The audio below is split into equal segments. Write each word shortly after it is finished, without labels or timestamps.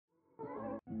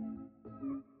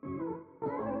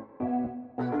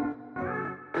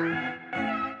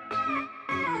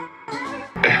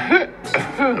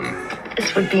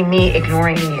This would be me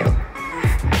ignoring you.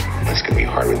 It's gonna be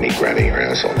hard with me grabbing your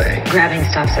ass all day. Grabbing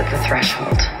stops at the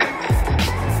threshold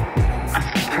of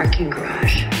the parking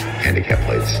garage. Handicap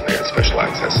plates. I got special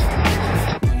access.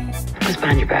 What's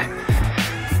behind your back?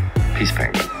 Peace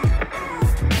Penguin.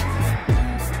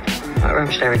 What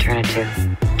room should I return it to?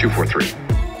 243.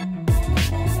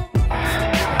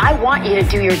 I want you to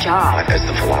do your job. As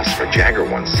the philosopher Jagger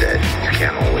once said, you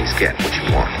can't always get what you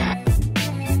want.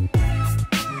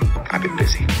 I've been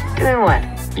busy. Doing what?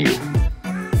 You.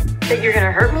 That you're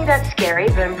gonna hurt me? That's scary,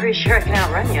 but I'm pretty sure I can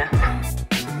outrun you.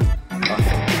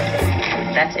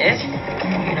 That's it?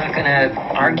 You're not gonna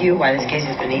argue why this case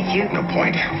is beneath you? No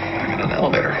point. I'm in an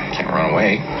elevator. Can't run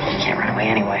away. You can't run away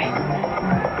anyway.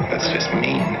 That's just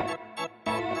mean.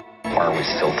 Why are we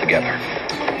still together?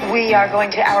 We are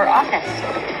going to our office.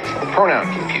 Pronoun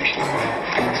confusion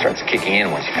starts kicking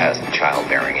in once you pass the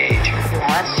childbearing age. Well,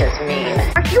 that's just mean.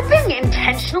 Are you being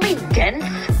intentionally dense?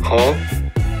 Huh?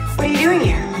 What are you doing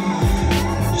here?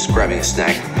 Just grabbing a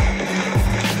snack.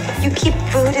 You keep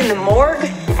food in the morgue?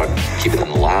 If I keep it in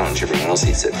the lounge, everyone else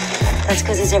eats it. That's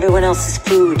because it's everyone else's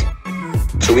food.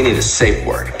 So we need a safe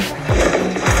word.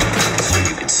 So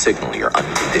you can signal your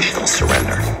unconditional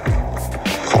surrender.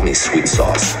 Call me sweet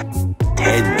sauce.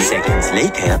 10 seconds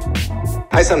later.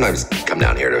 I sometimes come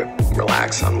down here to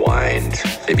relax, unwind,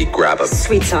 maybe grab a...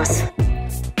 Sweet sauce.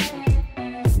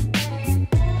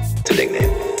 It's a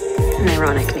nickname. An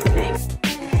ironic nickname.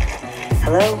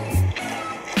 Hello?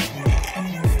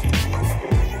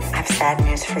 I have sad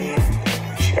news for you.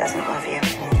 She doesn't love you.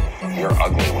 You're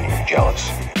ugly when you're jealous.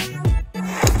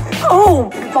 Oh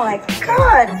my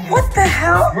God! What the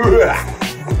hell?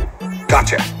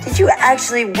 Gotcha. Did you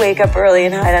actually wake up early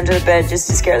and hide under the bed just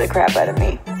to scare the crap out of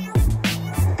me?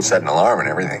 Set an alarm and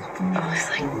everything. Oh, it's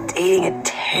like dating a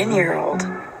 10-year-old.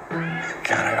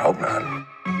 God, I hope not.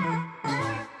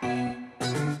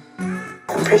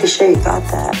 I'm pretty sure you got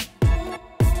that.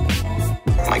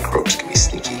 Microbes can be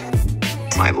sneaky.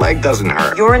 My leg doesn't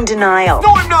hurt. You're in denial.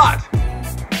 No, I'm not!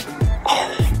 Oh,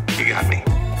 you got me.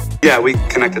 Yeah, we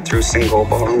connected through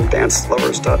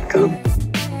singleballroomdancelovers.com.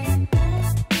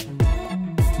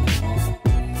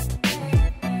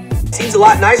 Seems a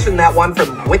lot nicer than that one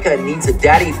from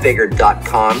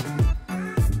WiccaNeedsADaddyFigure.com.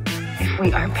 If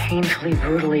we are painfully,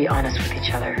 brutally honest with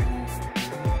each other,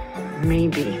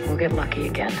 maybe we'll get lucky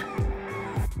again.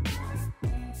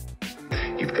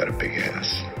 You've got a big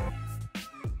ass.